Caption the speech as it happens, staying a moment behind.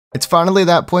It's finally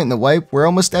that point in the wipe where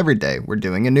almost every day we're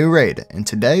doing a new raid, and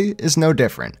today is no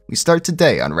different. We start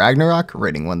today on Ragnarok,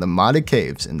 raiding one of the modded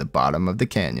caves in the bottom of the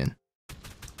canyon.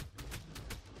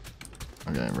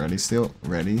 Okay, ready, steal,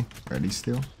 ready,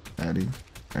 steal,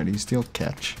 ready, steal,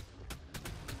 catch.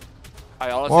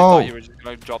 I honestly thought you were just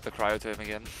gonna drop the cryo to him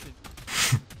again.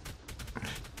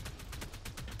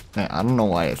 Man, I don't know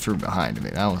why it threw behind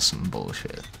me, that was some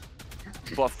bullshit.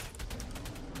 Buff.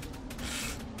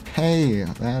 Hey,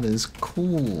 that is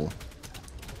cool.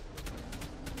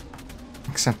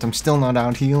 Except I'm still not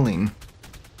out healing.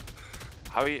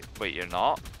 How are you? Wait, you're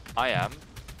not? I am.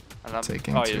 And I'm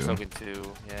taking you're two. soaking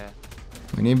two, yeah.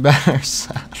 We need better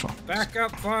saddle. Back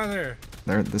up farther.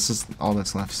 There, this is all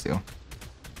that's left still.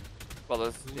 Well,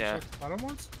 there's, yeah. Bottom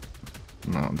ones?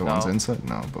 No, the ones inside?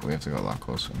 No, but we have to go a lot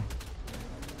closer.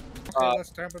 Okay, let's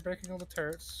start by breaking all the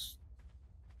turrets.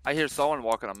 I hear someone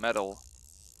walking on metal.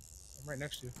 I'm right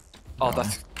next to you. Oh, No.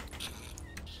 that's...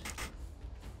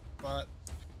 But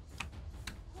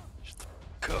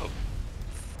Go.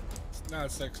 now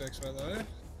it's 6-6 by the way.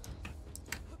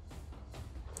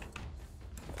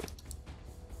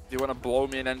 Do you want to blow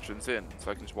me an entrance in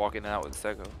so I can just walk in and out with the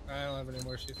Sego? I don't have any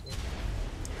more C4.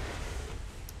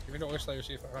 Give me the Oyster Slayer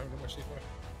C4. I don't have any more C4.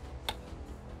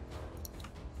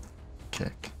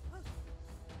 Kick.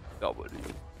 W.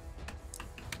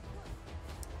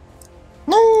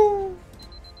 No!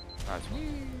 Nice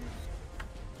one.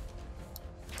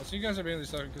 Well, so you guys are mainly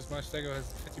sucking because my Stego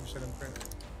has 50% imprint.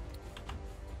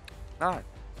 Nice.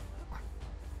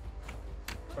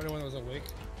 For anyone that was awake.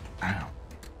 Ow.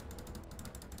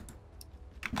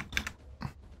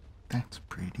 That's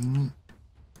pretty neat.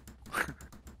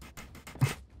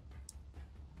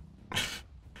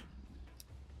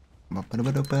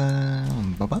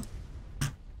 Ba-ba-da-ba-da-ba.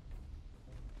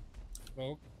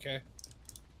 Okay.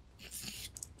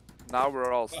 Now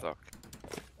we're all stuck.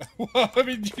 Well, I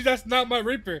mean, that's not my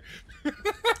Reaper.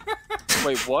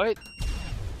 Wait, what?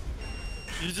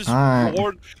 You just Alright.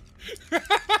 roared.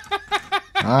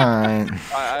 Alright.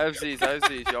 I have these.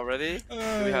 Y'all ready? Do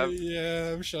we have...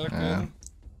 Yeah, I'm shotgun. Yeah.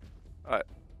 Alright.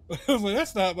 I was like,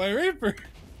 that's not my Reaper.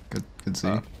 Good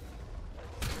see.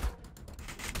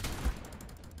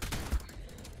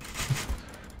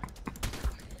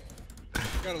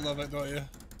 Gotta love it, don't you?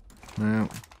 Yeah.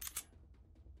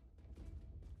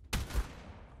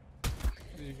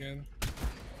 See you again.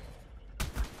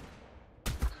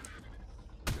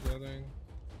 Reloading.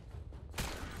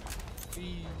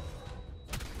 Eee.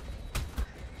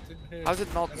 Didn't hit, How's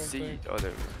it not I don't see? think. Oh, there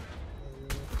we go.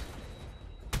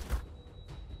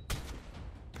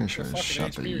 Pretty sure I fucking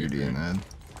shot the HP UD in the head.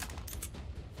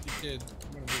 You did. I'm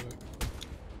gonna do it.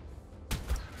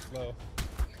 Slow.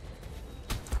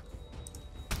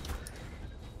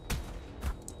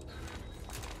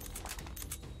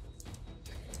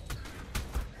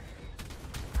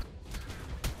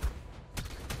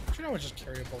 You know, I would just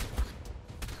carry a bolt.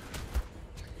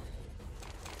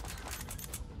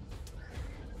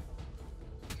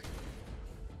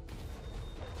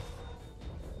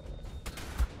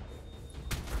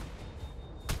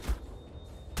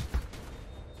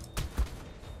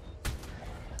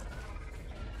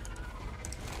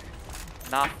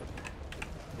 Nothing.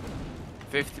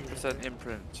 50%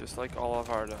 imprint, just like all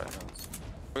of our dinos.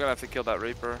 We're gonna have to kill that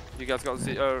Reaper. You guys got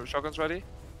shotguns ready?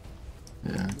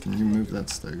 Yeah, can you move that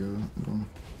Stego?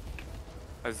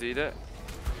 I Z'd it.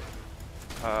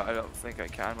 I don't think I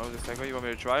can move the Sego. You want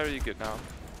me to try or are you good now?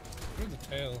 Where's the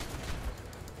tail?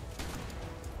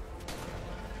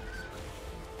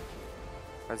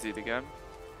 I Z'd again.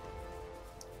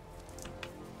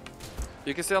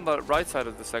 You can stay on the right side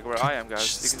of the Sego where I am,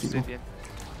 guys. You can just see the...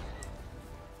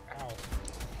 Ow.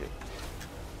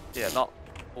 Yeah, not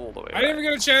all the way. I didn't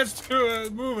even get a chance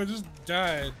to move, I just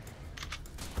died.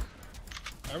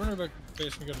 I'm gonna like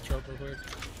basically get a trope real quick.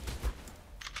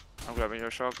 I'm grabbing your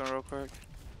shotgun real quick.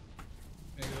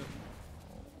 Negative.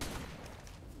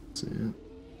 See it.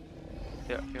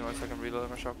 Yeah, give me 1 second, reload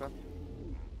my shotgun.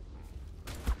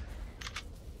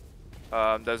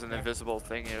 There's an invisible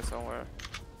thing here somewhere.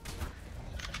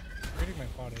 Reading my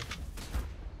body.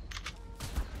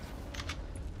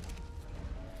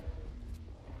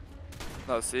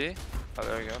 No, see? Oh,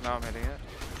 there we go. Now I'm hitting it.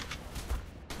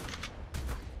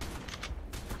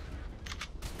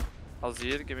 I'll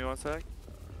see it. Give me 1 sec.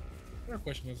 Another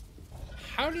question is,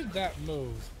 how did that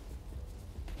move?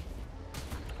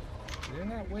 Didn't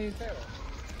that weigh down?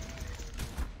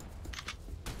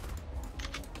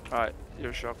 Alright,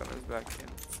 your shotgun is back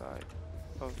inside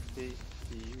of the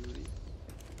beauty.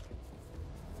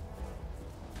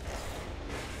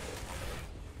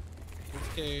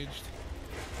 It's caged.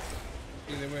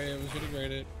 Either way, it was getting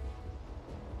raided.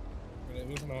 it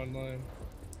wasn't online.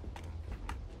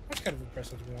 That's kind of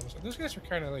impressive to be honest. Those guys were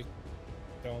kind of like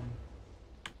dumb.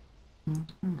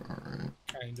 Alright.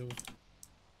 Kind of.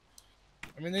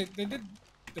 I mean, they did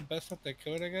the best that they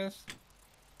could, I guess.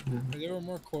 Yeah. They were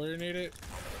more coordinated.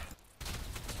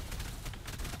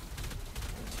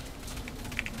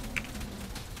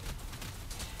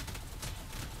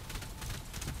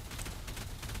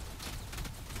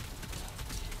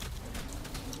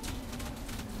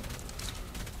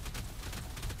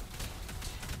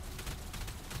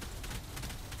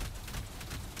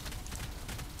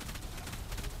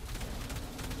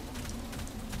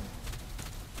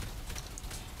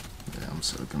 Yeah, I'm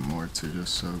soaking more too,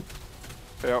 just soak.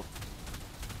 Yep.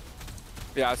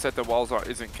 Yeah, I said the walls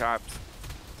isn't capped.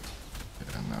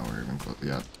 Yeah, now we're even close.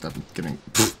 Yeah, I'm getting.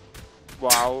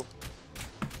 Wow.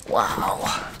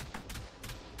 Wow.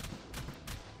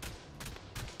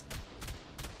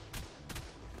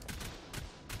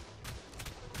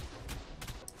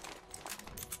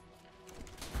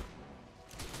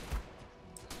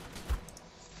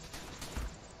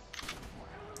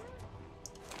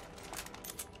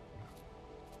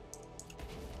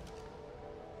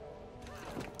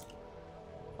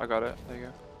 I got it. There you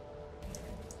go.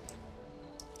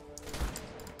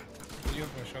 You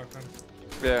have my shotgun.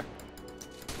 Yeah.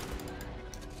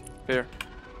 Here.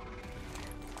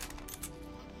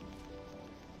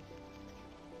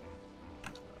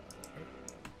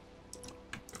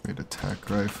 Great attack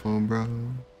rifle, bro.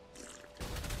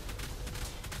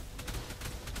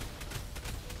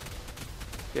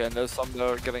 Yeah, and there's some that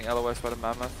are getting LOS by the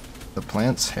mammoth. The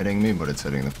plant's hitting me, but it's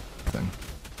hitting the thing.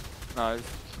 Nice.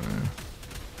 Yeah.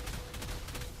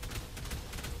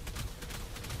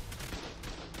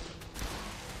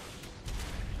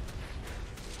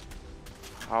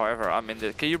 However, I'm in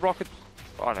the. Can you rocket?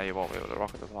 Oh no, you won't be able to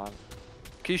rocket the plant.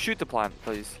 Can you shoot the plant,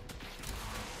 please?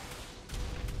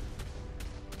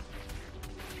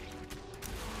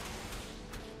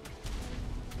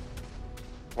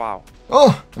 Wow.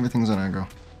 Oh! Everything's on aggro.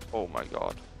 Oh my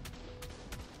god.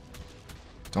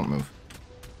 Don't move.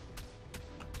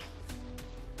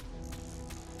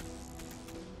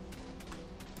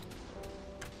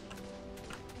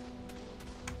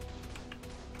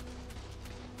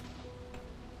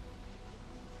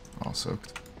 All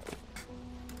soaked.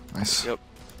 Nice. Yep.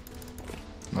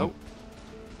 Nope.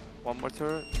 One more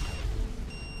turret.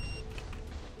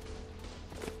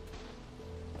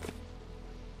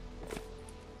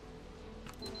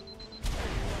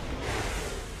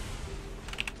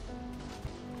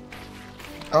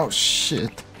 Oh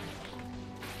shit.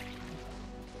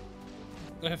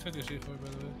 I have 50 C4 by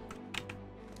the way.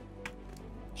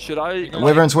 Should I?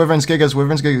 Wyverns, wyverns, gigas,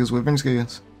 wyverns, gigas, wyverns,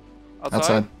 gigas.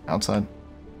 Outside? Outside.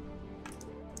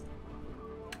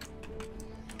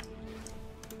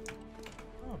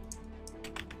 Oh.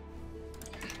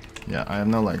 Yeah, I have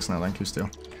no legs now, thank you still.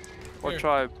 What Here.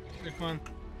 tribe? Here, come on.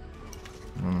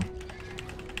 Mm.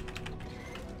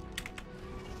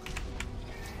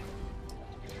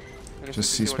 I guess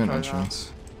Just we can see C-spin what tribe now.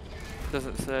 entrance.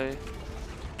 Doesn't say.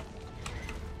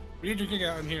 We need your kick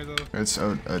out in here though. It's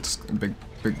a big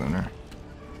lunar.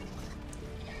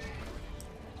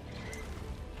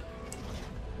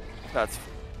 That's.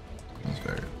 That's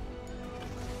very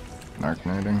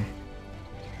narcnating.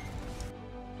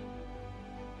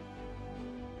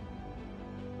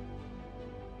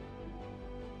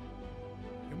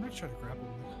 I'm gonna try to grapple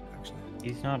him actually.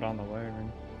 He's not on the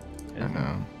wyvern. I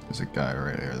know. There's a guy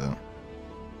right here though.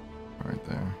 Right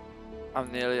there.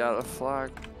 I'm nearly out of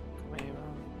flag. Come here,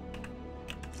 man.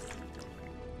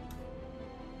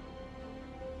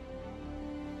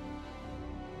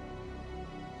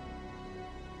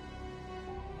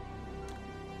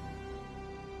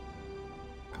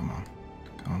 Come on.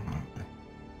 Come on.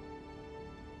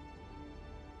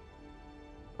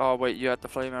 Oh wait, you had the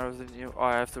flame arrows, didn't you? Oh,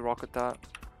 I have to rocket that.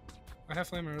 I have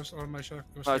flame arrows on my shot.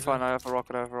 No, it's fine. I have a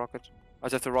rocket. I have a rocket. I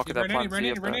just have to rocket that plant.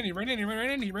 He ran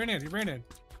in.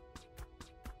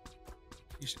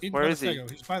 He's Where by is the he? stego.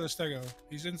 He's by the stego.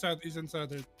 He's inside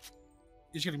there.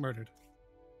 He's getting murdered.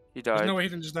 He There's died. no way he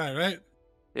didn't just die, right?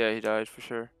 Yeah, he died for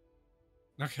sure.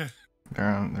 Okay.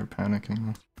 They're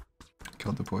panicking.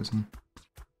 Killed the poison.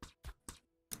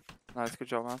 Nice, good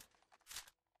job, man.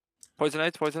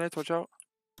 Poisonates, watch out.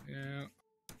 Yeah.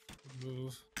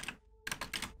 Move.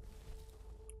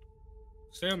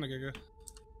 Stay on the Giga.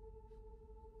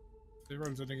 If he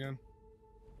runs in again.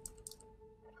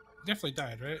 He definitely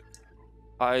died, right?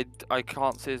 I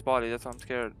can't see his body, that's why I'm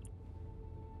scared.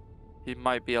 He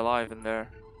might be alive in there.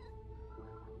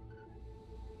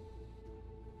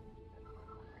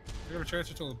 They're gonna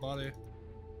transfer to the body.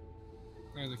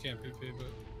 I know they can't PP, but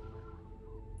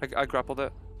I grappled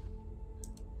it.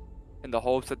 In the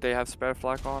hopes that they have spare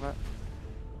flak on it.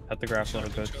 At the grappler,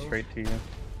 it goes straight to you.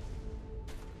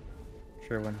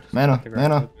 Sure, when Mana, at the grappler,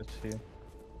 mana. it goes to you.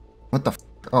 What the f?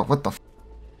 Oh, what the f?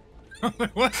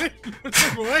 What?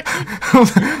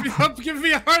 What? Give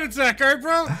me a heart attack, alright,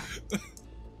 bro?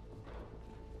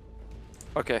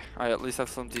 Okay, I at least have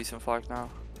some decent flak now.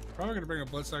 Probably gonna bring a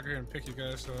bloodsucker here and pick you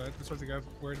guys, so that's what the guy's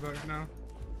worried about right now.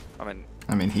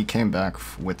 I mean, he came back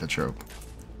with the trope.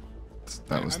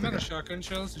 That was I'm the out of guy. shotgun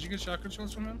shells. Did you get shotgun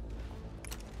shells from him?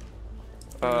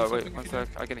 wait, one sec.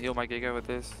 I can heal my Giga with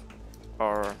this.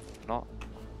 Or not.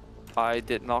 I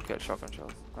did not get shotgun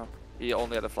shells. No. He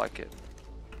only had a flag kit.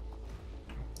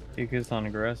 Giga's on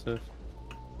aggressive.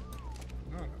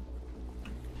 No.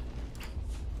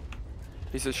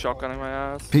 He's just shotgunning my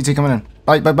ass. PT coming in.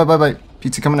 Bite, bite, bite, bite, bite.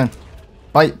 PT coming in.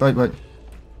 Bite, bite, bite.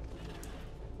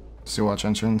 Still watch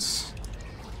entrance.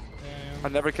 I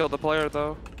never killed the player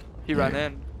though. He ran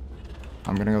in.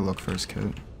 I'm gonna go look for his kit.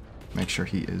 Make sure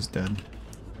he is dead.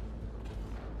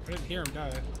 I didn't hear him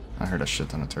die. I heard a shit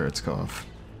ton of turrets go off.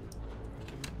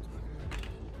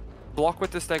 Block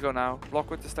with the stego now. Block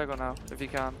with the stego now, if you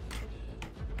can.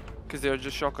 Because they're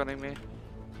just shotgunning me.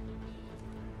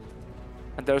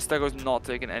 And their stego's not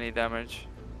taking any damage.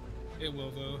 It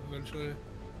will though, eventually.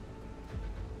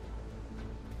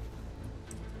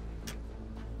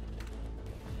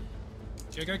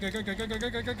 Go.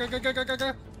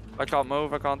 I can't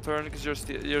move, I can't turn because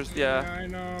you're yeah. I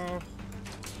know.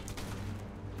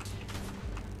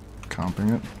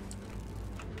 Comping it.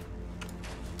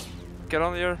 Get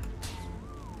on here.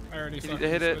 I already You need fucking to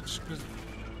hit it. switched, 'cause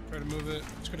try to move it.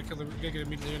 Just gonna kill the Giga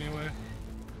immediately anyway.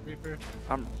 Reaper.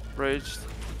 I'm raged.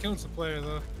 He kills the player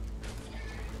though.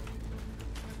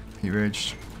 He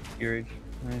raged. Fury.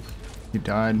 Nice. He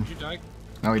died. Did you die?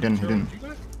 No, he didn't. He didn't. Did you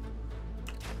die?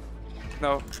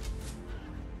 No.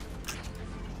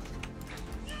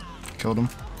 Killed him.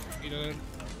 He died.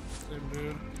 Same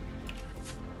dude.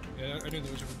 Yeah, I knew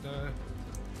the witch would die.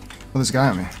 Oh, there's a guy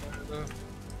on me. Uh,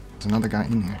 There's another guy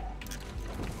in here.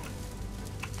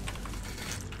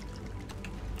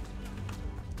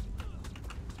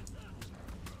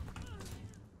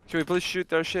 Can we please shoot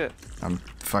their shit? I'm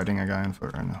fighting a guy on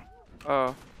foot right now.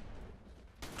 Oh.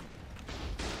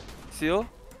 Seal?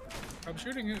 I'm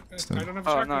shooting it. Still. I don't have a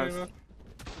Oh, shotgun nice. anymore.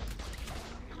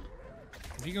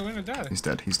 Did he go in and die? He's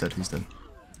dead. He's dead. He's dead.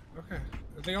 Okay.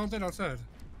 Are they all dead outside?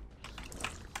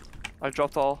 I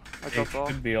dropped all. I They dropped all.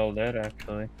 should be all dead,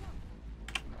 actually.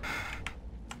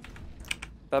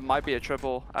 That might be a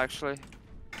triple, actually.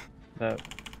 That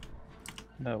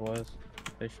was.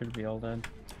 They should be all dead.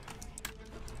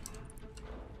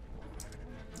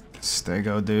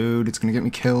 Stego, dude. It's gonna get me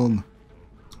killed.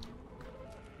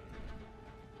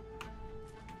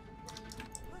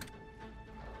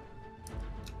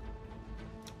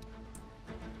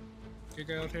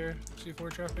 Giga out here.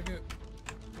 C4 traffic it.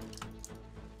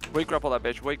 Wait, grapple that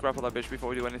bitch. Wait, grapple that bitch before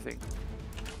we do anything.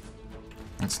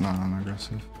 It's not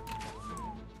unaggressive.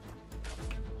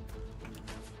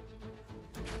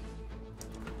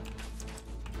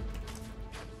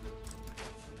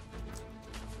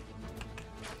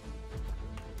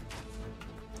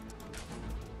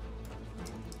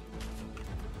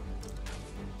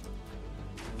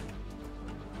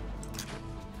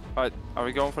 Alright, are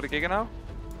we going for the Giga now?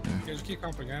 Yeah, just keep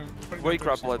comping. Wait,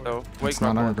 grapple it though. Wait, It's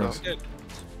not grapple it though. unaggressive.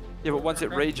 Yeah, but once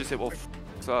it rages, it will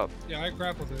f up. Yeah, I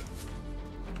grappled it.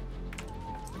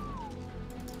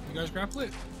 You guys grapple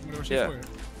it? I'm gonna Yeah. for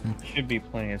it. Should be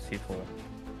plenty of C4.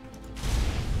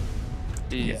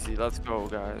 Easy, let's go,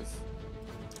 guys.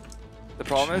 The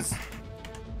problem is,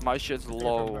 my shit's Come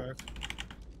low. back.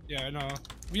 Yeah, I know.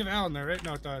 We have Alan there, right?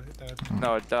 No, it died. It died.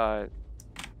 No, it died.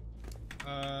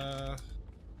 I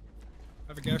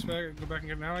have a gas bag. Go back and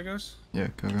get it now, I guess. Yeah,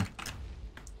 go go.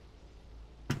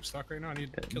 I'm stuck right now. I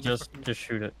need to kill the fucking... Just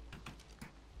shoot it.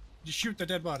 Just shoot the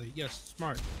dead body. Yes,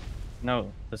 smart.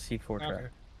 No, the C4 track. Okay.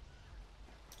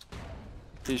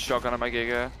 He's shotgunning my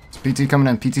Giga. It's PT coming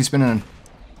in. PT spinning in.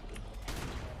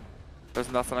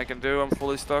 There's nothing I can do. I'm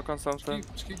fully stuck on something.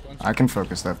 Just keep going. I can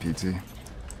focus that PT.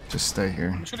 Just stay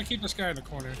here. I'm just gonna keep this guy in the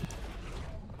corner.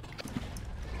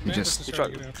 He Mantis just... is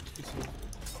trying to get out.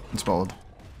 It's bold.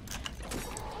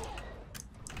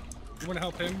 You wanna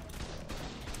help him?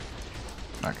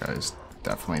 That guy is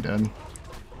definitely dead.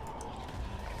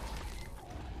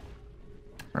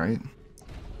 Right?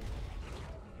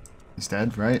 He's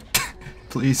dead, right?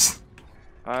 Please.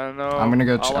 I don't know. I'm gonna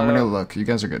go. I'll I'm gonna let go him- look. You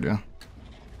guys are good, yeah?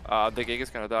 The Giga's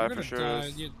gonna die I'm for gonna sure. die.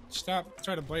 You stop.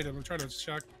 Try to blade him. I'm trying to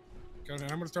shock. Go down.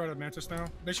 I'm gonna throw it at Mantis now.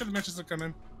 They should have Mantis to come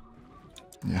in.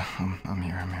 Yeah, I'm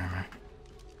here. I'm here. I'm here.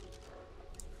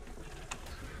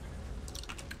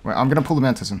 Wait, I'm gonna pull the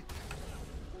Mantis in.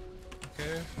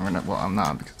 Okay. Well, I'm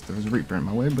not because there was a Reaper in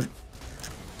my way, but...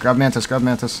 Grab Mantis, grab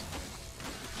Mantis.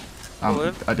 Pull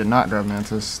in. I did not grab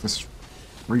Mantis. This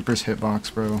Reaper's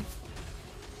hitbox, bro.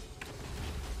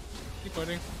 Keep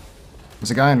fighting.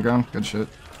 There's a guy on the ground. Good shit.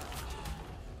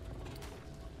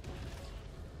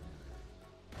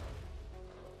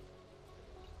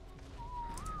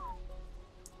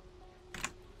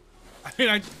 I mean,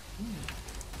 I.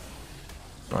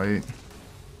 Fight.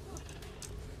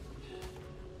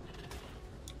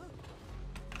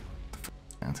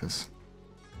 Mantis.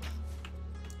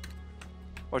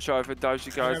 Watch out if it dives,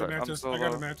 you I guys. got a I'm Mantis. so I got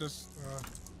a low. Mantis.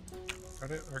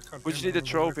 Cut it or cut. We just him, need a or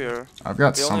trope whatever. here. I've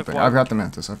got They only have something. one. I've got the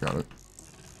Mantis. I've got it.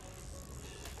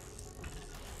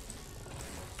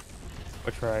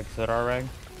 Which rag? Is that our rag?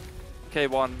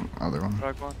 K1. Other one.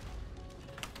 Drag one.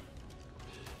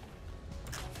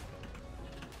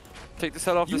 Take the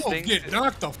set off You the won't sting. get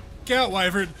knocked the f out,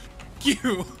 Wyvern.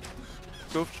 You.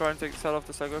 Go try and take the set off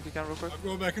the Sego if you can real quick. I'm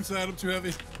going back inside. I'm too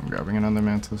heavy. I'm grabbing another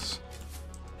Mantis.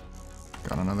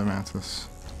 Got another Mantis.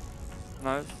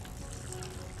 Nice.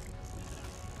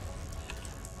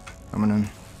 Coming in.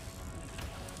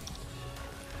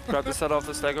 Grab the set off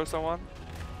the Stego, someone.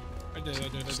 I did.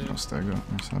 There's no stego.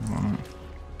 There's not one.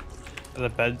 Are the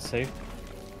beds safe?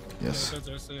 Yes. Yeah,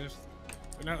 they're safe.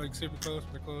 They're not like super close,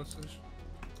 but they're close-ish.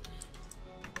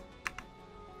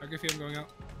 I can feel them going out.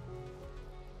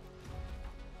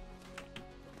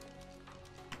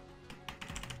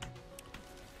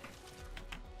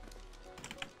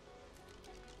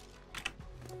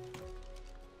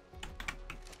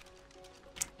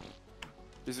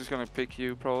 This is gonna pick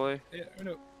you probably. Yeah, I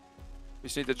know. You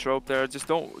just need the trope there. Just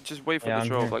wait for Yeah, the I'm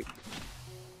trope. here. Like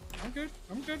I'm good.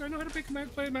 I'm good. I know how to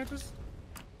play Mantis.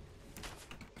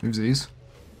 Who's these?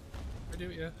 I do,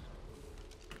 yeah.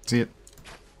 See it.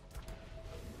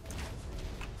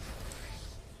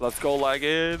 let's go lag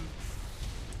in.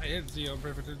 I hit Z on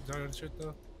perfect shit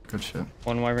though. Good shit.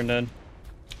 One wyvern dead.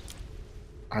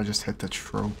 I just hit the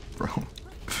trope, bro.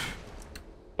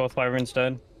 Both wyverns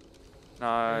dead.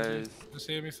 Nice. The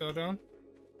CME fell down.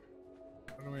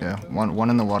 I don't know where Yeah, he fell. one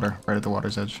in the water, right at the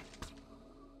water's edge.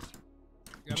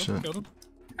 Got him, shit. killed him.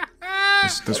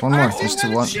 There's one more. There's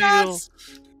two. One. Shots!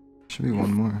 Should be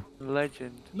one more.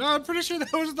 Legend. No, I'm pretty sure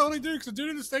that was the only dude, because the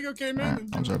dude in the Stego came in. Alright,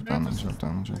 and I'll took drop down. I'll Mantis. drop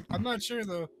down. I'll drop I'm down. not sure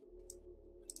though.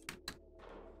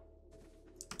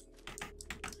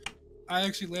 I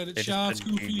actually landed They just shots, said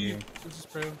Goofy. GG. This is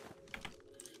pro.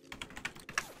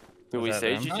 Do Was we that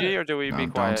say them? GG or do we be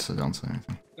No, quiet? don't say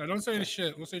anything. No, don't say any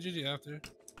shit. We'll say GG after.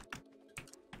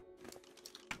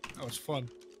 That was fun.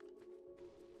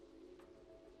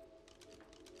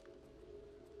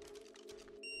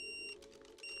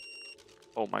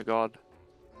 Oh my god.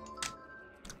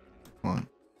 What?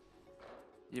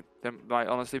 There might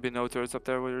honestly be no turrets up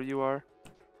there where you are.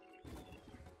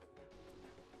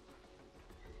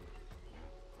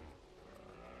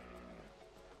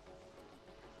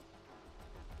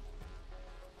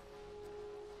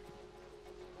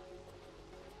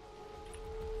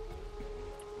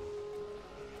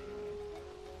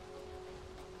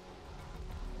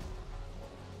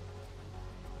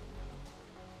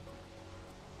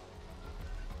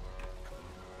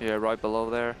 Yeah, right below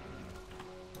there.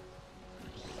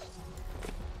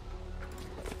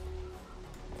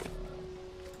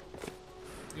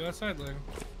 You outside, Leg?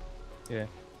 Yeah. Alright,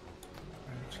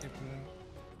 just keep it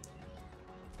out.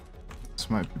 This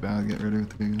might be bad. Get ready with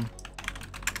the big guy.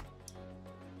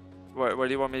 Where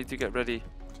do you want me to get ready?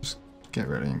 Just get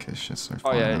ready in case shit starts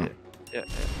Oh falling yeah, out. yeah.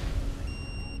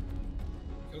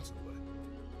 Go to the way.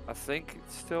 I think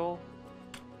it's still.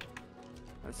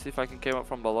 Let's see if I can came up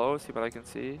from below. See what I can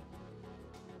see.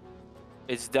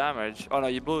 It's damaged. Oh no,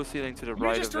 you blew the ceiling to the Let me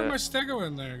right just of throw my it. Stego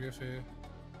in there, Goofy.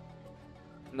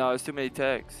 No, it's too many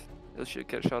tags. It should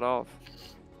get shut off.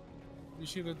 You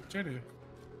see the Jenny?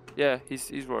 Yeah, he's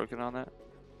working on it.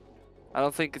 I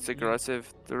don't think it's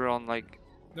aggressive. They're on like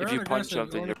They're if you punch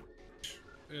unaggressive, something. they're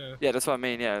Yeah. Yeah, that's what I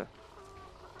mean. Yeah.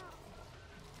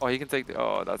 Oh, he can take the.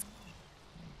 Oh, that's.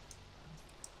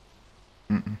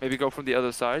 Mm-mm. Maybe go from the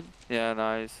other side. Yeah,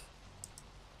 nice.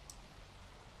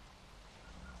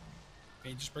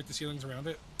 Can you just break the ceilings around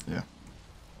it? Yeah. Yeah,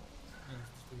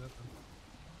 just do that then.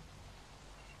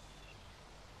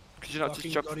 Could you not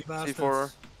Fucking just chuck bloody C4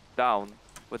 bastards. down?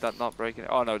 Would that not break it?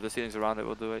 Oh no, the ceilings around it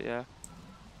will do it. Yeah.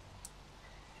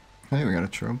 Hey, we got a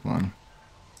trope line.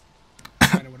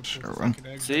 Kinda would've pulled Sure the one.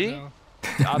 fucking eggs See? right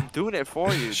I'm doing it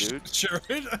for you, now. dude. Sure.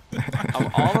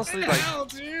 I'm honestly like, Hell,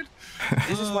 dude.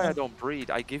 this is why I don't breed.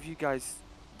 I give you guys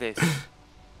this.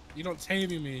 You don't tame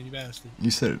me, you bastard.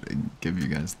 You said I'd give you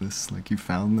guys this, like you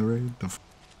found the raid.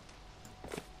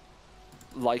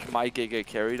 like my Giga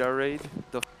carried our raid.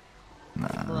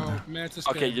 Nah. Bro, Mantis.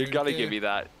 Okay, you gotta give me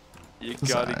that. You It's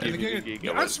gotta alright. give me the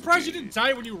Giga. I'm surprised you didn't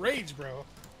die when you raged, bro.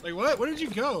 Like what? Where did you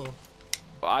go?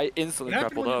 I What instantly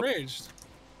happened grappled when up. you raged?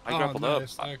 I grappled up.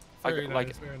 nice. Like, I, very like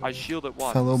nice, very I nice. shielded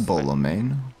once. Fellow Bolo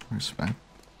main. Respect.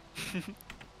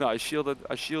 No, I shielded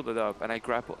up, and I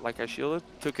grappled. Like I shielded,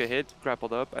 took a hit,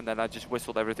 grappled up, and then I just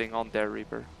whistled everything on their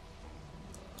Reaper.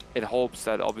 In hopes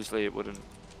that obviously it wouldn't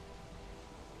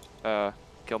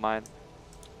kill mine.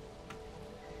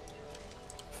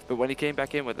 But when he came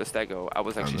back in with the Stego, I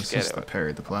was Oh, actually this scared is of the it.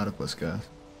 Parry the Platypus guys.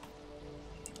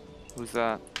 Who's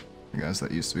that? The guys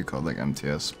that used to be called like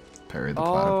MTS, Parry the Oh,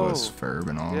 Platypus, Ferb,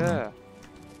 and all of Yeah. them.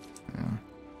 Yeah.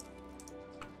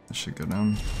 This should go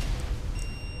down.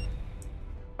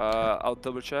 I'll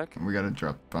double check. We gotta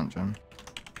drop front gem.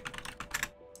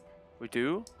 We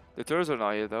do? The turrets are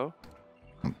not here though.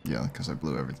 Oh, yeah, because I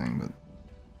blew everything,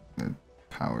 but the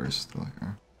power is still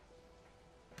here.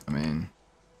 I mean,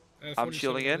 I'm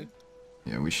shielding in.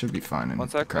 yeah, we should be fine in One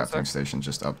the sec, one crafting sec. station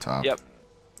just up top. Yep.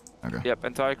 Okay. Yep,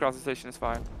 entire crafting station is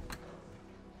fine.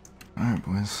 Alright,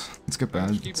 boys. Let's get Yeah,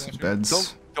 just beds. keep watching.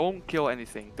 Beds. Don't kill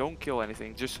anything. Don't kill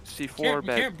anything. Just C4 You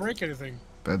bed. can't break anything.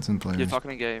 Beds and players. You're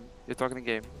talking in game. You're talking in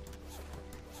game.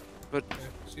 But Okay.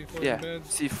 C4 yeah,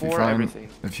 beds. If you C4 find- everything.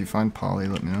 If you find Polly,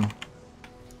 let me know.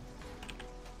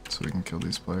 So we can kill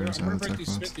these I'm players gonna out of break tech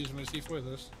these bots. 50s when I C4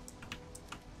 this.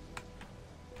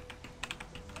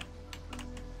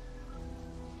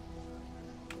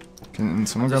 Can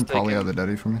someone I'm just grab Polly out of taking- the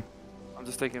daddy for me? I'm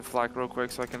just taking flak real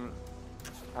quick so I can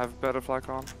have better flak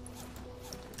on.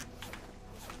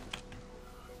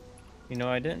 You know,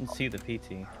 I didn't see the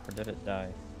PT, or did it die?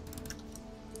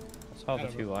 I saw the I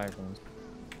don't two irons.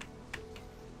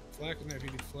 Flak is not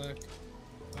really flak.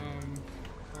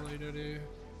 Poly Diddy.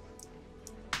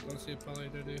 Don't see a Poly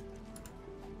Diddy.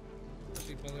 Don't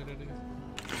see Poly Diddy.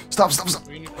 Stop, stop, stop!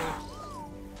 Greeny place.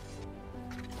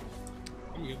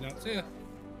 I'm getting out. See ya.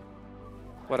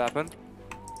 What happened?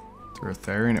 Threw a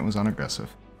Therian, it was unaggressive.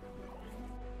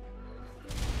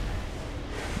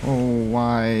 Oh,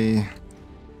 why?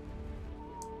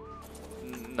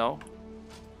 No.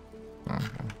 Okay.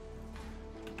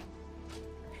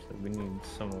 So we need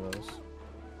some of those.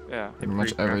 Yeah. They Pretty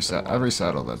much pre-crafted a lot every of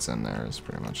saddle stuff. that's in there is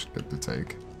pretty much good to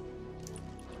take.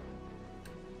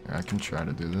 Yeah, I can try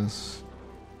to do this.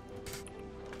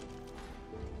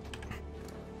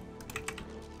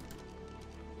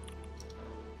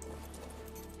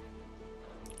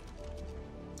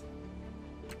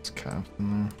 It's capped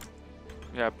in there.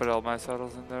 Yeah, I put all my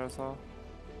saddles in there as well.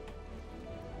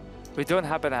 We don't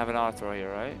happen to have an Arthur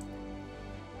here, right?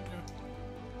 No,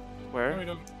 Where? we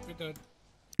don't. We're dead.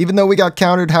 Even though we got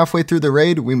countered halfway through the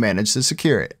raid, we managed to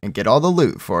secure it and get all the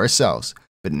loot for ourselves.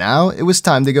 But now it was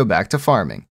time to go back to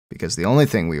farming, because the only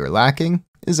thing we were lacking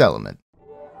is element.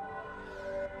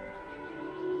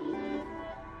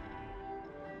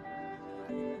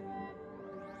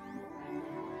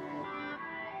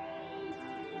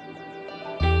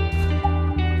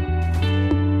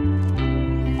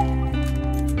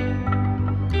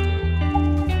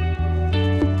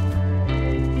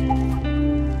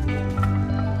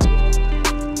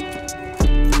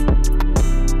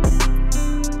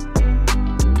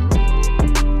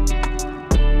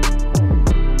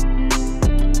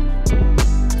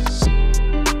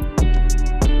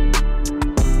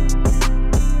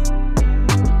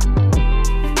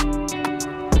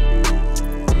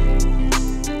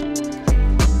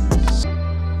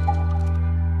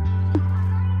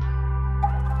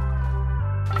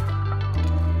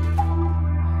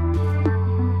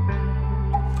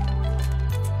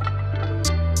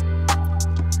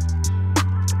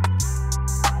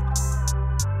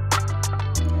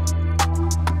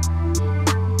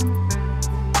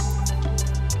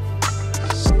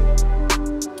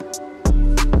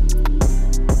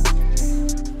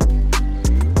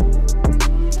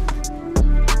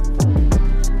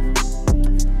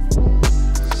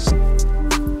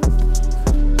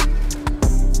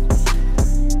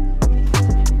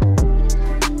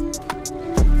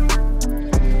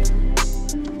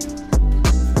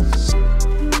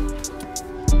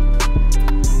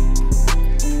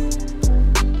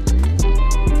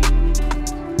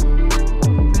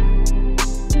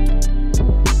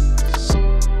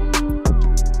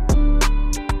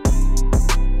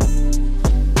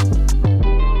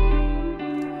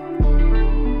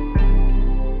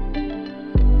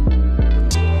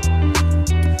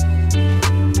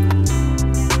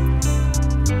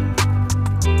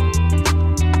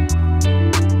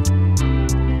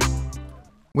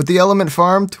 With the element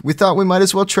farmed, we thought we might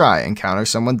as well try and counter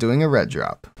someone doing a red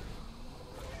drop.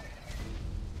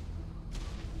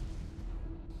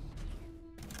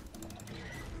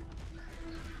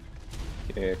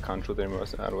 can't shoot anymore,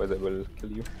 otherwise I will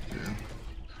kill you. Yeah.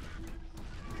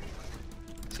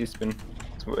 C-spin.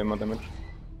 It's way more damage.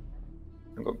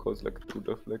 I'm gonna cause like 2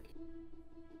 to flick.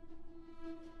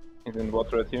 He's in the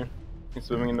water right here. He's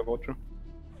swimming in the water.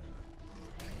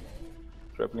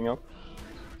 Traveling up.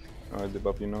 Oh, is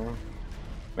above you now?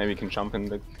 Maybe you can jump in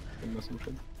the thing or some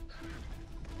shit.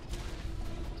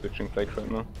 Switching flags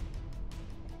right now.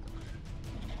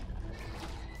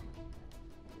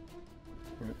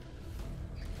 Yeah.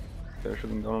 They're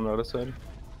shooting down on the other side.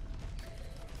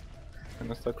 And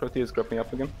the stuck right here is grabbing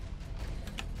up again.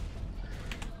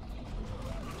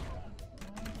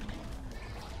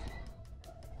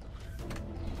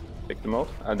 Take them out.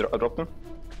 I dropped them.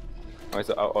 Oh, he's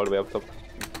all the way up top.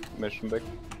 Mesh him back.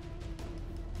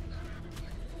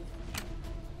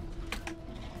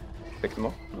 Pick them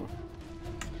up? No.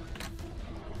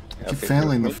 Yeah, Keep okay,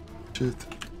 failing the with shit.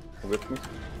 me. With me.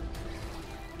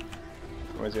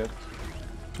 Where's he at?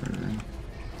 Right.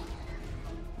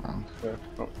 Wow. Yeah.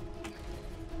 Oh.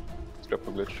 Let's drop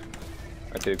a glitch.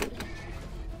 I take it.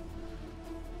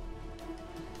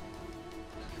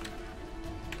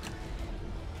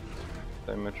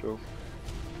 Time metro.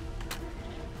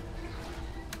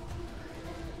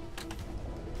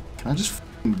 Can I just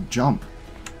f***ing jump?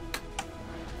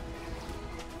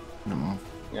 Get him off.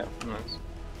 Yeah, nice.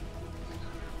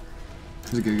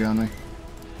 There's a good guy on there.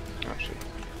 Oh shit.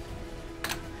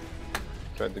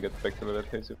 Tried to get back to that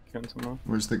case if you can somehow.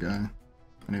 Where's the guy?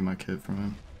 I need my kit from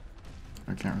him.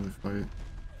 I can't really fight.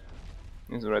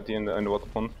 He's right here in the water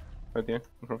pond. Right here,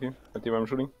 in front of you. Right here where I'm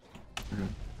shooting. Okay.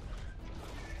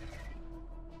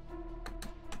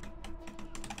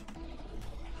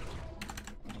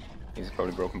 He's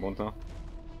probably broken bones now.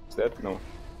 Is that? No.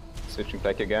 Switching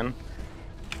back again.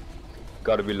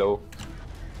 Gotta be low.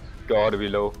 Gotta be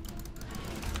low.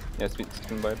 Yes,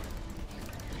 spin bite.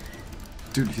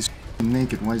 Dude, he's f***ing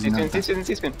naked. Why is he not? C-spin.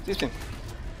 Spin.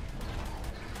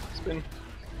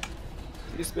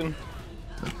 C-spin.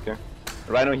 Okay.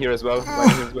 Rhino here as well.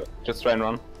 Just try and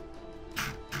run.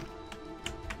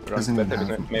 Doesn't even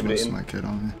have maybe most they of in. my kit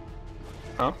on me.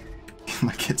 Huh?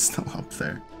 My kit's still up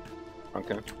there.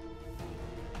 Okay.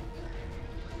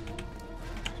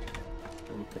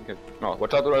 No,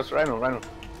 watch out for Rhino.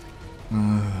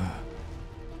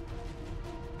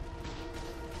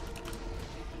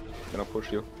 Gonna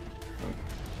push you.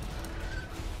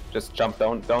 Just jump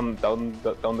down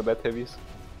the bed heavies.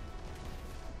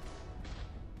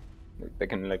 They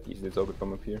can like easily soak it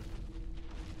from up here.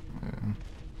 Yeah.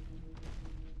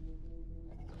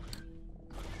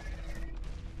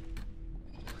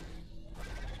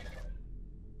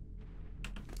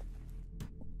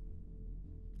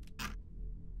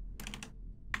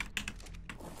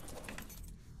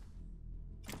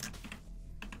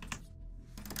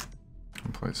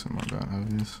 Play some more bad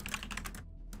heavies.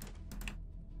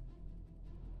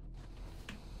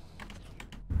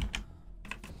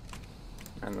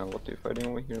 I don't know what they're fighting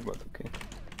over here, but okay.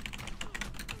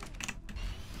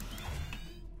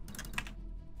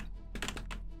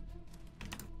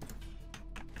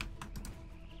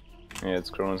 Yeah, it's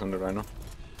Kronos on the Rhino.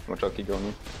 Watch out, keep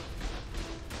going.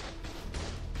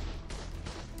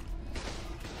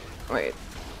 Wait.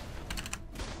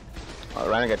 Oh,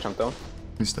 Rhino got jumped down.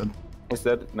 He's dead. He's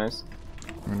dead, nice.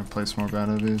 I'm gonna play some more bad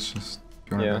heavies. Just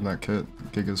if you wanna have that kit,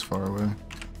 Giga's far away.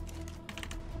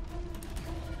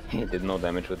 He did no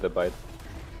damage with the bite.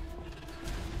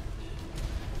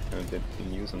 And did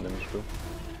use some damage too.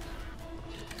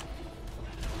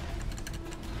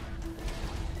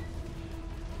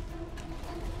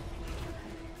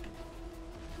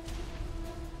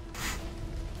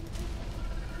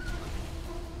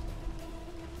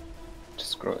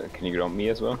 Just scroll. Can you ground me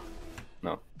as well?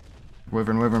 No.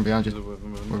 Wyvern behind you.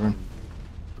 Wyvern.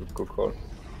 Good call.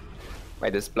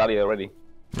 Wait, it's bloody already.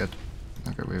 Yep.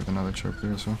 Okay, we have another choke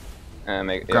here, so.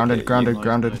 Grounded. Grounded.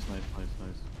 Nice.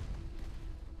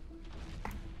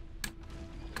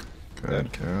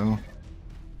 Good kill.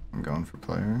 I'm going for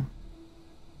player.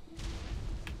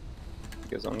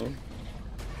 Giga's on you.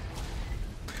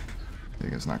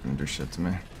 Giga's not gonna do shit to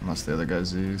me. Unless the other guy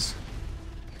Z's.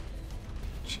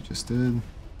 She just did.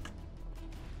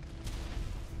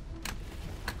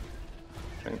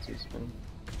 Trying to spin.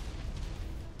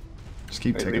 Just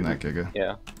keep Wait, taking leave that Giga.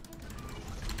 Yeah.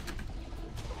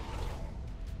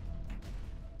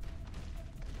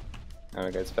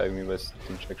 Alright guys, 5 me best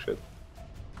team check shit.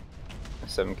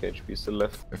 7k HP still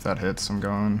left. If that hits, I'm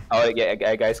going. Oh yeah,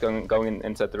 guys going in,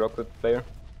 inside the rocket player.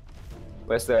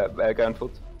 Where's the guy on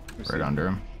foot? Right under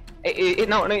him.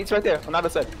 No, it's right there, on the other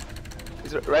side.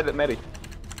 He's right at Medi.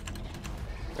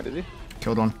 Where is he?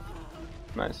 Killed one.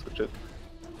 Nice, good shit.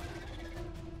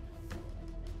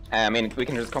 I mean, we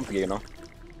can just complicate, you know.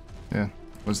 Yeah.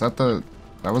 Was that the...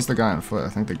 That was the guy on foot. I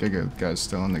think the Giga guy's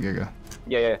still in the Giga.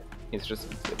 Yeah, yeah. He's just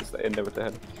in there with the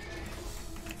head.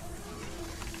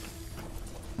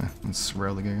 Yeah, let's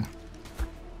rail the Giga.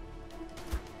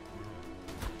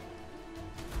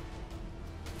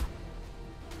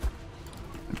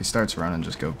 If he starts running,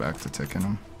 just go back to ticking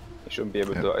him. He shouldn't be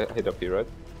able to hit up here, right?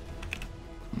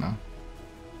 No.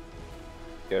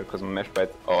 Yeah, because my mesh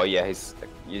bite. Oh yeah, he's.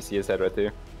 You see his head right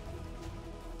there.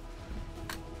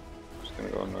 Just gonna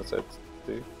go on that side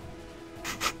too.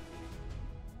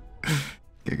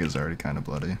 Giga's already kind of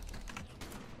bloody.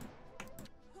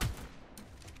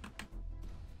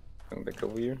 Going back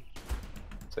over here,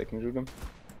 so I can shoot him.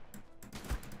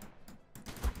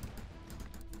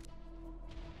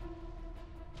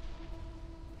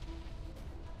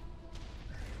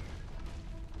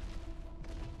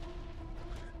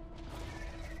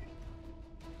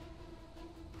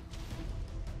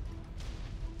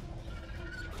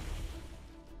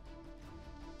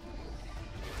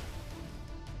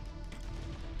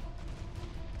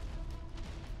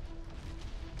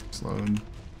 Load.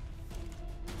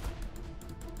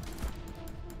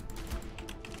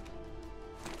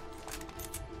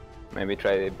 Maybe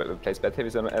try to place bad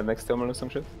heavies on next terminal or some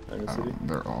shit.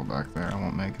 They're all back there. I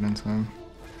won't make it in time.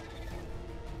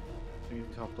 He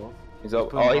topped off. He's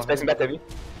up. Oh, he's placing bad heavy.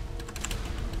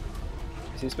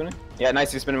 Is he spinning? Yeah,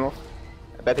 nice. He's spinning off.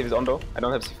 Bad heavy's on though. I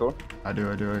don't have C4. I do.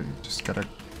 I just gotta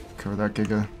cover that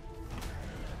Giga.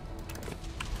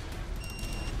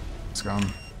 It's gone.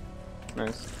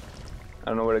 Nice. I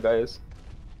don't know where the guy is.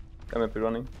 Guy might be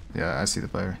running. Yeah, I see the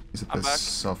player. He's at I'm this back.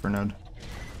 sulfur node.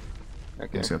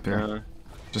 Okay. He's up here.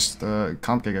 Just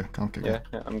comp Giga.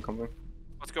 Yeah, I'm coming.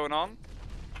 What's going on?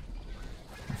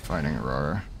 We're fighting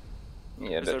Aurora.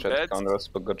 Yeah, Is they there tried to beds? counter us,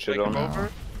 but got shit Take on. him over?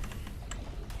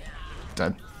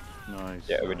 Dead. Nice.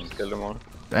 Yeah, we just killed them all.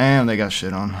 Damn, they got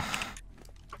shit on.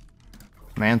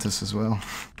 Mantis as well.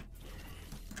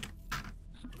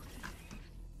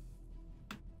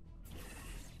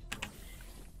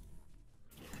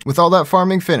 With all that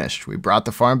farming finished, we brought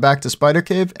the farm back to Spider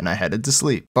Cave and I headed to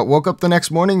sleep, but woke up the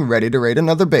next morning ready to raid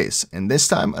another base, and this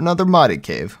time another modded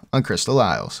cave on Crystal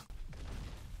Isles.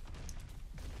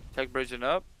 Tech bridging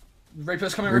up.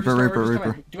 Reaper's coming, Reaper, Reaper's Reaper,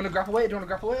 coming. Reaper. Do you want to grapple weight? Do you want to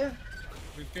grapple weight?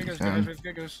 We've gigas, Okay. guys, we've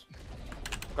gigas.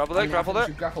 Grapple it, grapple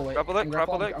it. Grapple weight. Grapple it, I'm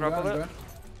grapple it, I'm grapple going, it.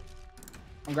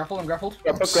 I'm grappled, I'm grappled.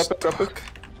 Grab it.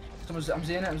 I'm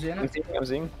seeing it, I'm seeing it. I'm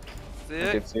seeing. See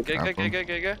Okay, it? see it.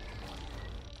 Giga.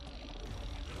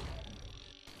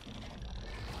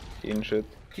 In shit.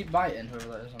 Keep biting whoever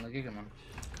that is on the Giga, man.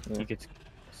 He gets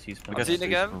C-spawn. I'm seeing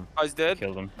again. Oh, he's dead.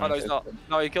 Killed him. Oh, no, he's not.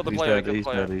 No, he killed the He's player. dead, He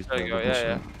killed the player. he's There you go.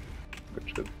 dead, Yeah.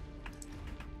 Good shit.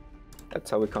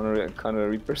 That's how we counter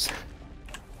Reapers.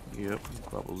 Yep,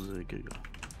 grapple the Giga.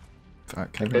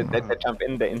 Fat They Kevin. jump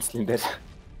in, they instantly dead.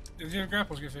 Is he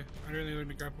grapples, Giffy? I really like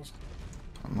the grapples.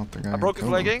 I'm not the guy I who broke his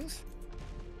killed him. leggings.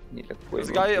 Yeah, There's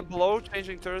a guy below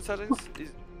changing turret settings.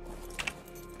 He's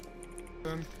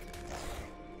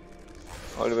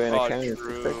all the way in the canyon.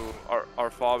 true.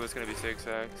 Our fob is gonna be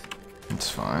 6x. It's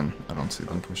fine. I don't see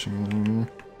them pushing it anymore.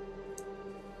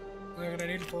 Look at I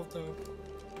need full top.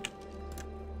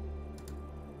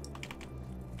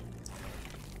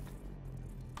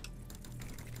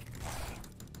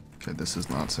 Okay, this is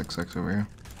not 6x over here.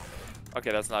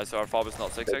 Okay, that's nice. So our fob is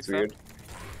not 6x That's then. weird.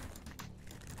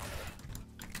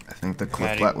 I think the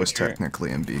Maddie, cliplet was what's your-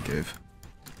 technically in B cave.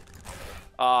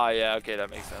 Ah, yeah. Okay, that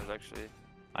makes sense actually.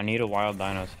 I need a wild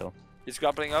dino still. He's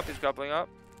grappling up.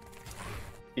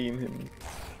 Beam him.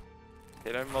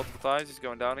 Hit him multiple times. He's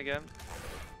going down again.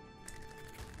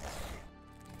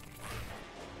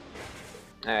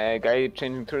 Guy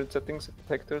changing turret settings,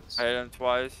 attack turrets. I hit him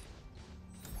twice.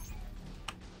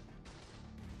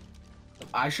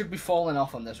 I should be falling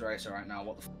off on this racer right now,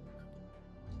 what the f***?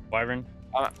 Wyvern,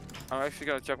 I'm actually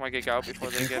gonna check my gig out before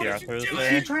they the get Arthur is Is he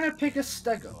there. trying to pick a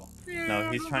stego? No,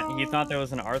 he thought there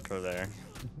was an Arthur there.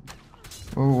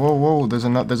 Whoa! There's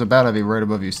a bat heavy right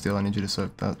above you. Still, I need you to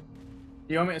soak that.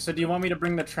 Do you want me to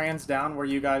bring the trans down where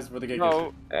you guys were the Gigas?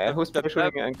 No, Who's the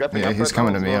shooting and grappling Yeah, up he's right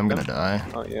coming now to as me. well, I'm yeah? gonna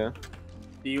die. Oh yeah.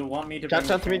 Do you want me to bring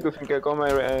Chance to me, go think go my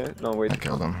no wait. I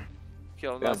killed him.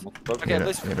 kill Yeah, him. fuck. Okay, Hit a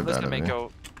listen, bat heavy.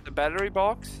 Mako. The battery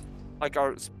box, like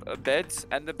our beds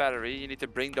and the battery, you need to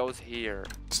bring those here.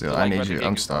 Still, So, I like, need where the you.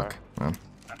 I'm gigas stuck. Man,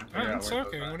 I'm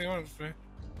talking. What do you want from me?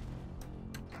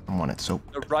 I want it soap.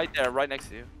 They're right there, right next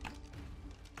to you.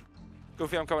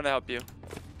 Goofy, I'm coming to help you.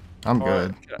 I'm Or-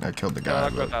 good. yeah. I killed the No, guy,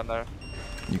 not go but down there.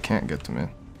 you can't get to me. No,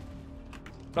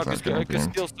 Without getting because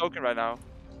beamed. Steel's soaking right now.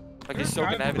 Like he's Yeah,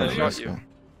 soaking I heavy that believe shot it. you.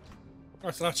 Oh,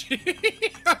 it's not you.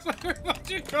 Where'd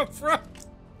you come from?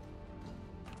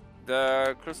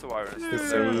 The Crystal Wyvern is To still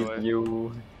there, by the way. save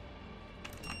you.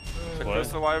 The What?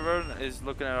 Crystal Wyvern is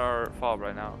looking at our fob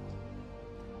right now.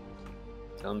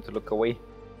 Tell him to look away.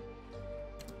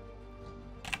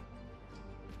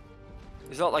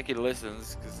 It's not like he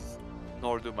listens, cause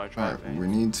nor do my tribe. Alright, we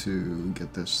need to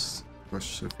get this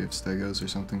push if you have stegos or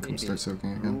something. Come start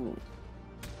soaking again. Ooh.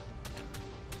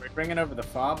 Are we bringing over the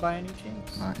fob by any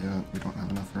chance? Not yet. We don't have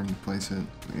enough room to place it.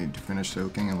 We need to finish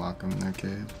soaking and lock them in their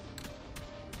cave.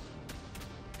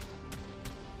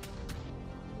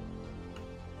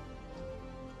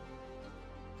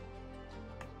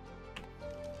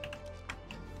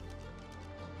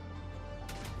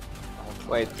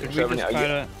 Wait, Should we Sherman, just are try you,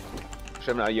 to...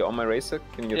 Sherman, are you on my racer?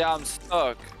 Can you? Yeah, I'm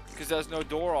stuck, cause there's no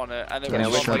door on it, and it Can I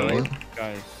was wait for locked. you?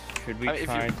 Guys, should we I mean, if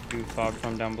try you- to do fog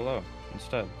from down below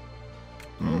instead?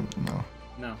 No.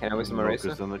 No. Can I whistle my No, racer?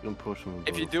 'cause then they can push them.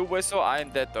 If you do whistle, I am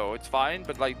dead though. It's fine,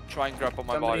 but like try and grab on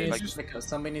my Somebody, body, needs like, to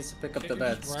somebody needs to pick up Can't the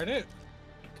you just beds. ride it?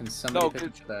 Can somebody No, pick up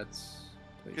cause- the beds?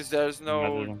 cause Please. there's Rather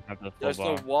no than have the full there's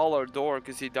no bar. wall or door,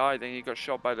 cause he died and he got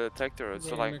shot by the detector.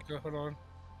 So Wait, like, Nico, hold on.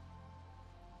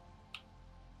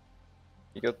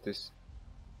 You got this.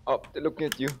 Oh, they're looking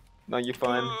at you. No, you're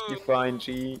fine. You're fine,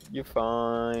 G. You're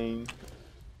fine.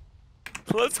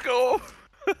 let's go.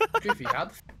 Goofy, how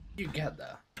the f did you get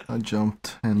there? I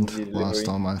jumped and Delivery. lost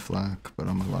all my flak, but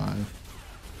I'm alive.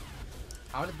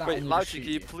 How did that Wait, only Lachi, shoot can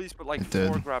you you? please put like It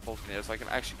 4 did. grapples in here so I can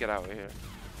actually get out of here?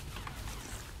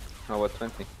 Oh, what,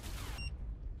 20?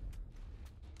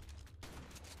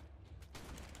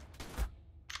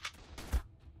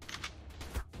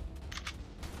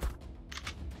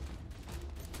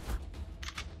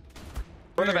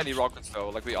 We don't have any rockets though.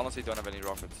 Like we honestly don't have any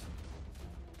rockets.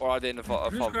 Or are they in the Who's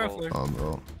fob hole? grappler? Oh,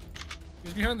 bro.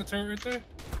 He's behind the turret right there.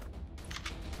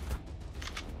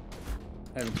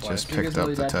 Haven't Just played. picked up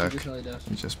the Giga's tech. really dead.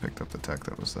 You just picked up the tech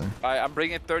that was there. Alright, I'm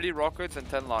bringing 30 rockets and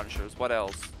 10 launchers. What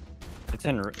else? It's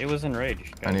in. It was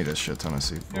enraged. I need a shit ton of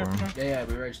C4. Yeah, come on. Yeah,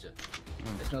 we raged it.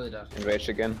 It's nearly dead. Enrage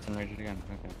again. It's enraged again.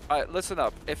 Okay. Alright, listen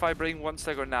up. If I bring one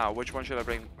stagger now, which one should I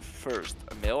bring first?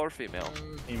 A male or female?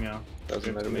 Female.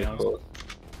 Doesn't matter, we Females. both.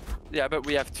 Yeah, but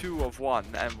we have 2 of one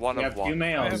and 1 We of have one. two I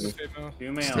have males. a female.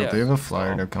 Two males. Still, Yeah. do you have a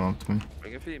flyer so- to come up to me?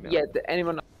 Bring a female. Yeah,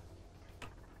 anyone.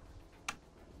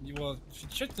 Well, you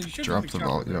should Drop be the covered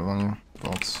vault you there. have on you.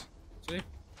 Vaults. See?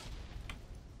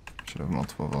 Should have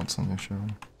multiple vaults on your show.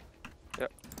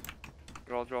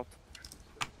 They're all dropped.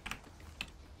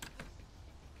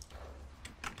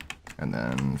 And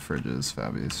then fridges,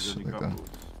 Fabies, shit Really like that.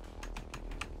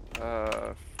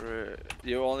 couples.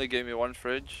 You only gave me 1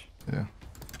 fridge, Yeah.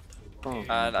 Oh,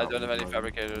 and I don't have any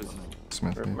fabricators.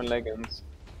 Smithy. where's my leggings?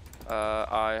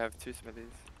 I have 2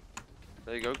 smithies.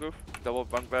 There you go, Goof. Double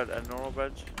bunk bed and normal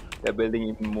bed. They're building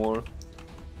even more.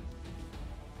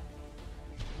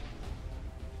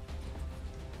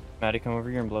 Maddie, come over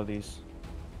here and blow these.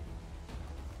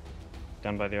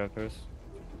 Down by the outpost.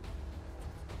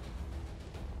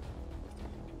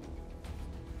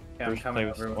 Yeah, I'm First coming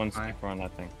play with over. one with my- sniper on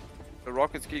that thing. The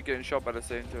rockets keep getting shot by the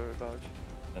same turret dodge.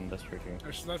 Then this right here.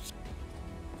 That's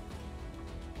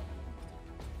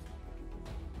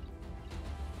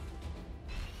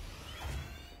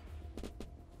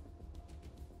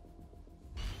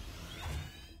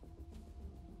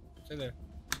Stay there.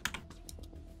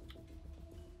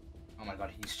 Oh my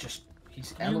god, he's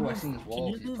Can you move- LOSing his can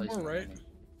walls. you He's move placing more right? everything.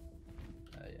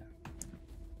 Yeah.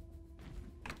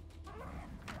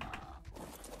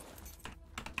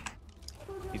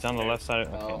 He's on the left side.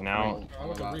 Okay, Oh, now right. I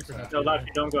want the Reaper to- No,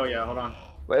 Lucky, don't go yet. Hold on.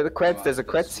 Where are the creds? There's a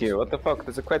creds here. What the fuck?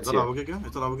 There's a Is creds that here. our Giga?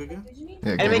 Is that our Giga?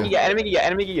 Yeah, Enemy Giga. Giga, enemy Giga,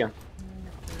 enemy Giga.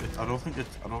 I don't think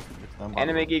it's them. by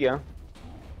Enemy the way. Giga.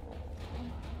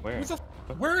 where? Who's the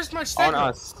Where is my On stagger?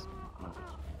 us.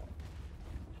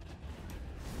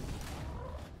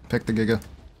 Pick the Giga.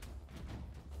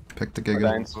 Pick the Giga.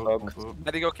 Lions Go, fucked. go, go.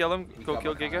 Eddie, go kill him. Go got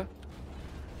kill my Giga. command.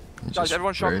 He Guys, just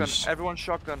everyone shotgun. raged. Everyone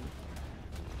shotgun.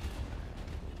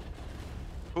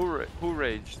 Who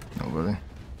raged? Nobody.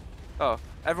 Oh,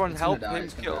 everyone It's help gonna die, him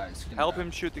it's gonna kill. die, it's gonna Help die.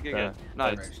 him shoot the Giga. Yeah,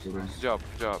 Nice. Raged. Good job.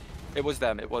 Good job. It was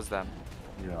them. It was them.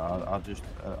 Yeah, I've seen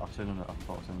him. I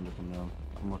thought I've seen him looking down.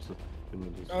 I must have been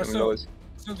with this. Oh, Coming so, lows.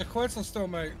 so the Quetzal stole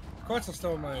my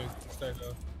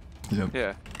stagger. Yep.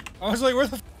 Yeah. I was like, where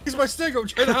the f is my stagger? I'm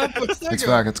trying to help my stagger. It's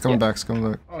back. It's coming back. It's coming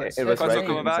back. Oh, it's It was Quetzal right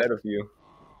coming back? inside of you.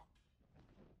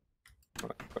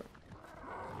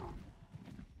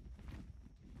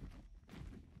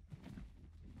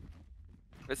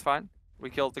 It's fine. We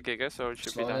killed the Giga, so it should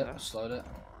be Slowed done it. now. Slowed it.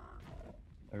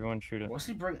 Everyone shoot it. What's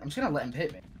he bring? I'm just gonna let him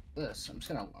hit me. This. I'm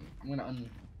gonna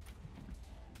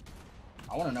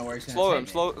I want to know where he's gonna Slow take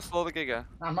him. me. Slow the Giga.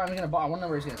 No, I'm not even gonna. I want to know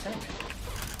where he's gonna take me.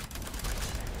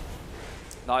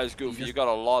 Nice, Goofy. just- You got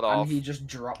a lot off. And he just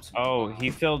dropped me. Oh, he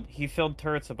filled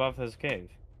turrets above his cave.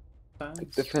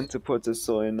 Defense supports is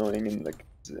so annoying in like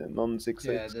non-6x.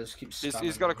 Yeah, they just keep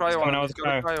He's got a cryo Coming on. out He's with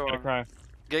got a cryo. cryo Got a on. cryo.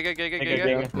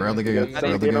 Giga. Where are the Giga? Get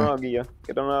Where are the on Giga? our Giga.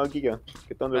 Get on our Giga.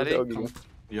 Get on the Ready? Giga.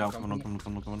 Yeah, come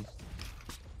on.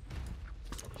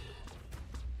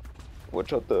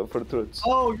 Watch out for the turrets.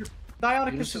 Oh, your You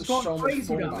Dionicus just is have going so much crazy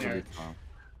fun down on there. it.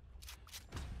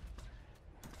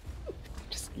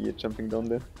 Just Gia jumping down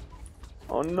there.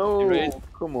 Oh no! You ready?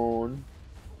 Come on.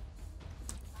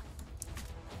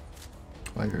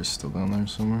 Tiger's still down there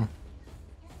somewhere.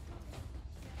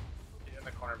 In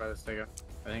the corner by the Stego,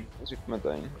 I think. Is it my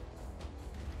dying?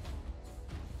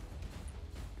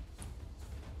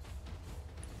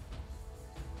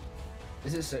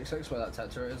 Is it 6x where that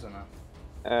Tetra is or not?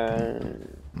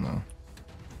 No.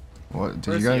 What? Did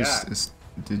Where's you he guys?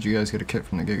 at? Did you guys get a kit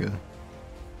from the Giga?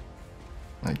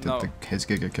 Like, did No. his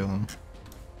Giga kill him?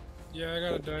 Yeah, I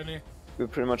got a Diny. We're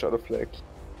pretty much out of flag.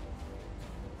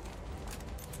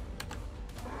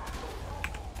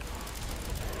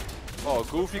 Oh,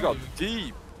 Goofy got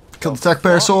deep. Kill the tech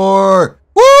parasaur!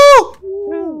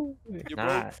 Woo! You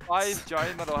Nice. broke 5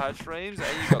 giant metal hatch frames and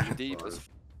you got deep as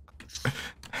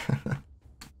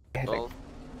well.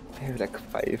 I have like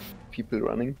 5 people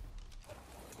running.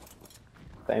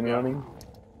 Time Yeah. running.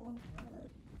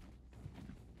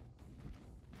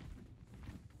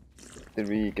 Did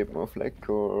we get more flag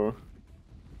or?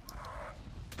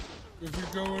 If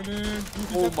you're going in.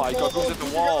 Oh my God, who's at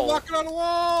the wall? Walking on the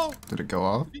wall. Did it go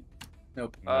off?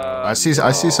 Nope. I see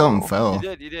something fell.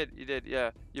 You did,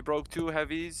 yeah. You broke 2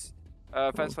 heavies,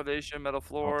 fence foundation, metal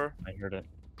floor. I heard it.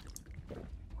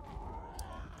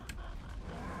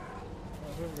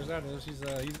 Whoever that is, he's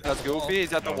That's at the wall. Goofy,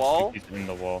 he's at the Oh, wall. He's in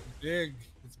the wall. Big.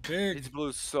 It's big. He's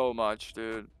blew so much,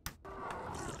 dude.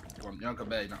 You're not gonna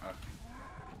be, not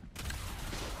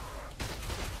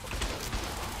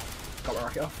Got the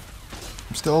rocket off.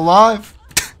 I'm still alive.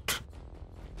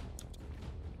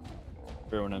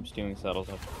 Everyone, I'm stealing saddles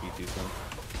off the PT soon.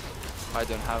 I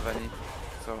don't have any,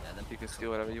 so you can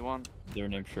steal whatever you want. Their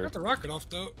name sure. Got the rocket off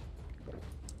though.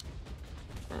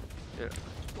 Yeah.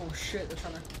 Oh shit, they're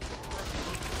trying to.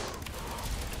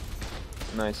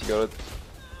 Nice, you got it.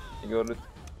 You got it.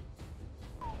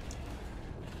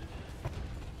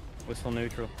 Whistle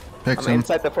neutral. Picked I'm him.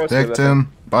 inside the force Picked field,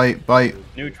 him. Bite.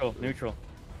 Neutral.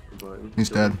 He's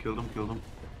dead. Killed him.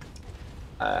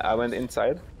 I went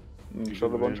inside. And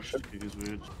shot a bunch of shit. He's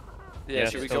weird. Yeah,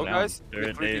 should we go, guys? They're-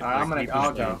 Get 3 they- people.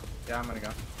 I'll go. Yeah, I'm gonna go.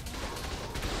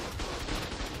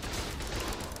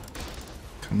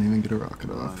 Couldn't even get a rocket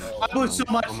off. I blew so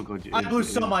much. Oh my god, I blew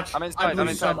so much. I'm I inside, blew I'm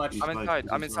so inside, much.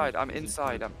 I'm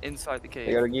inside the They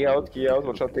cave. got a Gia out,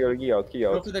 watch out, they got a Gia out,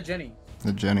 Go for the Jenny.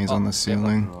 The Jenny's on the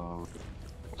ceiling. Oh,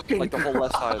 Like the whole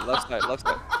left side. Left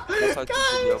side.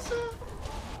 Guys!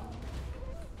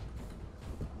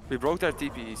 We broke their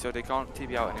TP, so they can't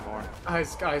TP out anymore.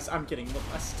 Guys, I'm getting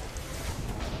molested.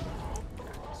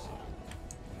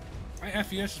 My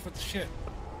FES is with the shit.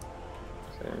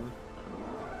 same.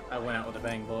 I went out with a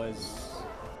bang, boys.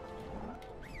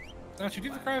 Don't you do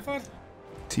the cryophon?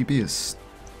 TP is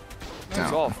It's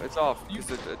down. off. It's off. 'Cause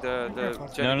the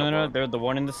Jenny No. got They're the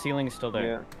one in the ceiling is still there.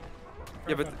 Yeah.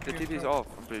 Yeah, but the TP is off.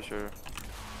 I'm pretty sure.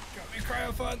 Got me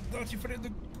cryophon. Don't you put it in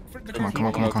the Come on,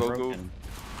 cryophon? come on. Broken,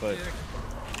 but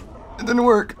It didn't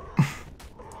work.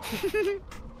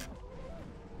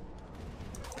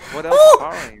 What else is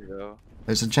powering though?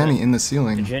 There's a Jenny in the the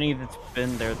ceiling. Jenny that's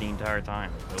been there the entire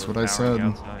time. It That's was what I powering said.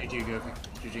 outside. GG, Goofy.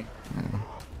 GG.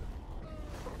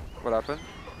 What happened?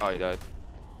 Oh, he died.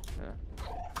 Yeah.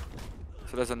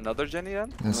 So there's another Jenny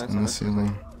then? Yes, in the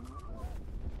ceiling.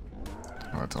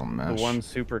 Oh, it's all The mesh. one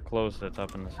super close that's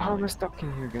up in the How am I ceiling. stuck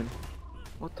in here again?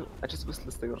 What the? I just whistled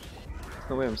Stego. There's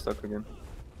no way I'm stuck again.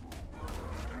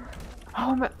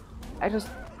 How am I? I just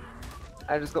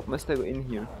got my Stego in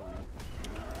here.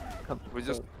 We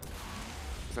just.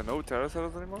 Is there no Terra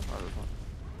cells anymore? I don't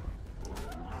know.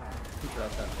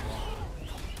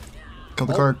 Kill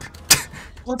the Kark.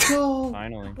 Let's go!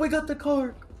 Finally. We got the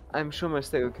cart! I'm sure my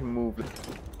Stego can move.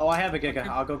 Oh, I have a Giga.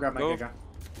 I'll go grab my Go. Giga.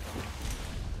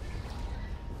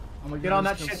 Oh my Get on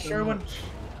that goodness, shit, so Sherwin. much.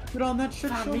 Get on that shit,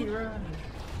 Fat meat Sherwin. run.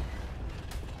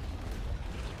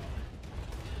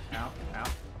 Ow.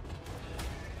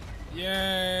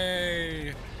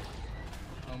 Yay!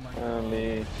 Oh my god.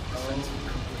 Me. Sense of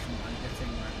accomplishment I'm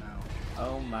getting right now.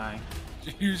 Oh my.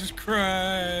 Jesus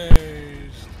Christ!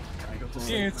 Can I go to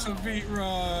sleep It's a now? beat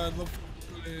run.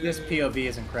 This POV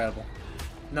is incredible.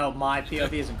 No, my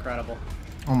POV is incredible.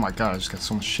 Oh my god, I just got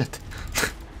so much shit.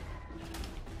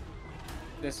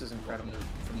 This is incredible.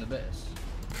 From the base.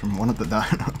 From one of the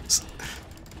dinos.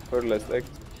 For the last act.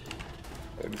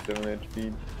 37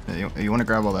 HP. Yeah, you want to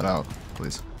grab all that out,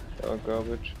 please. Oh,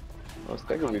 garbage. Oh, I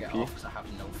stack of can't get VP. off 'cause I have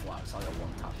no flats. I got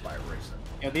one tapped by a racer.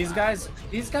 Yeah, these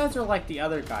guys are like the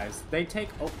other guys. They take.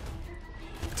 Oh,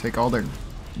 Take all their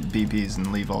BPs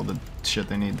and leave all the shit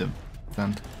they need to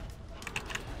defend.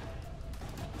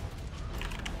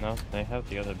 No, they have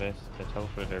the other base. They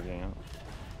teleported everything out.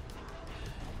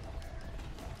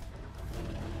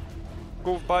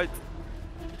 Go bite.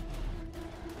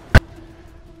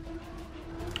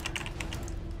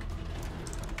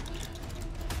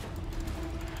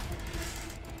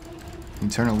 You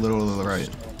turn a little to the right.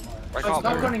 I he's can't.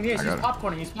 popcorning. Yes, I he's got it.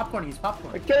 popcorning. He's popcorning. He's I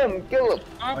popcorning. can kill him!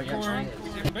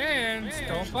 Popcorn. Man,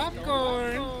 stole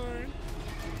popcorn.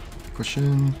 Push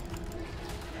in.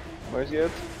 Where's he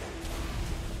at?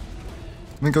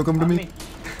 Minko, come to me.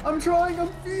 I'm trying. I'm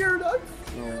feared. No, no.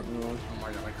 Oh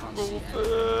my god, I can't see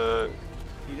anything.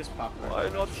 He just popped. Why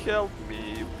not help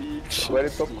me, bitch? Where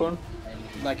is popcorn?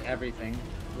 Like everything.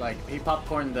 Like he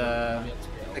popcorned the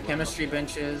chemistry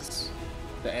benches,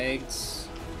 the eggs.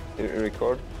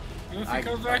 Record. Luffy,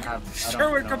 come back. I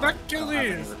Sherwood, don't come know, back, I kill don't have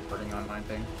any these. recording on my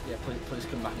thing. Yeah, please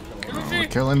come back and kill Come him. on. We're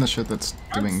killing the shit that's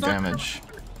doing stuck. damage.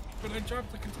 But I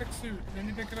dropped the Kentucky suit, and then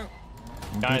you pick it up.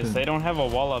 We'll Guys, get they it. don't have a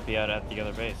wall up yet at the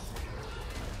other base.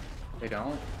 They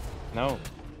don't. No.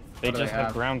 They What do just they have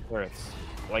have? ground turrets.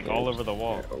 Like all over the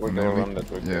wall. We're Maybe- gonna run that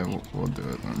way. Yeah, we'll do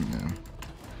it then,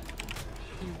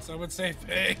 yeah. Someone say,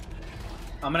 hey,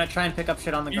 I'm gonna try and pick up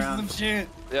shit on the pieces of ground. shit.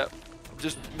 Yeah.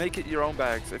 Just make it your own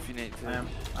bags if you need to.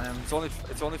 I am.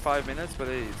 It's only 5 minutes, but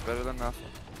hey, it's better than nothing.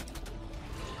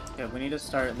 Yeah, we need to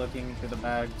start looking through the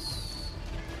bags.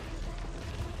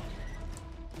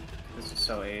 This is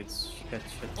so AIDS. Shit.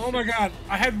 Oh my god,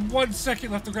 I had 1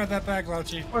 second left to grab that bag,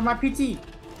 Lauchi. Where's my PT?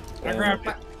 I grabbed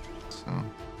it. So,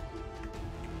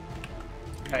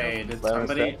 Hey, did Where is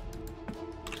somebody?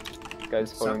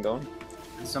 Guy's falling down.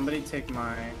 Did somebody take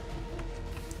my?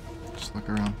 just look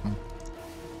around. Huh?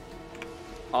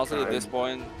 Honestly, at this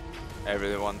point,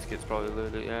 everyone's kids probably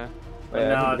looted, yeah. Oh, yeah,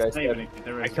 no, I think it's the not guy's even. dead.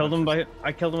 There I is killed no-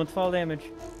 him with fall damage.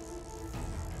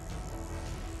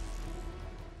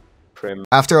 Prim.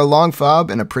 After a long fob,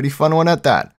 and a pretty fun one at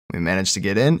that, we managed to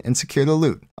get in and secure the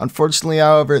loot. Unfortunately,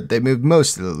 however, they moved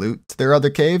most of the loot to their other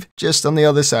cave, just on the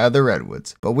other side of the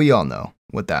redwoods. But we all know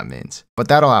what that means. But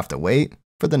that'll have to wait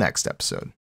for the next episode.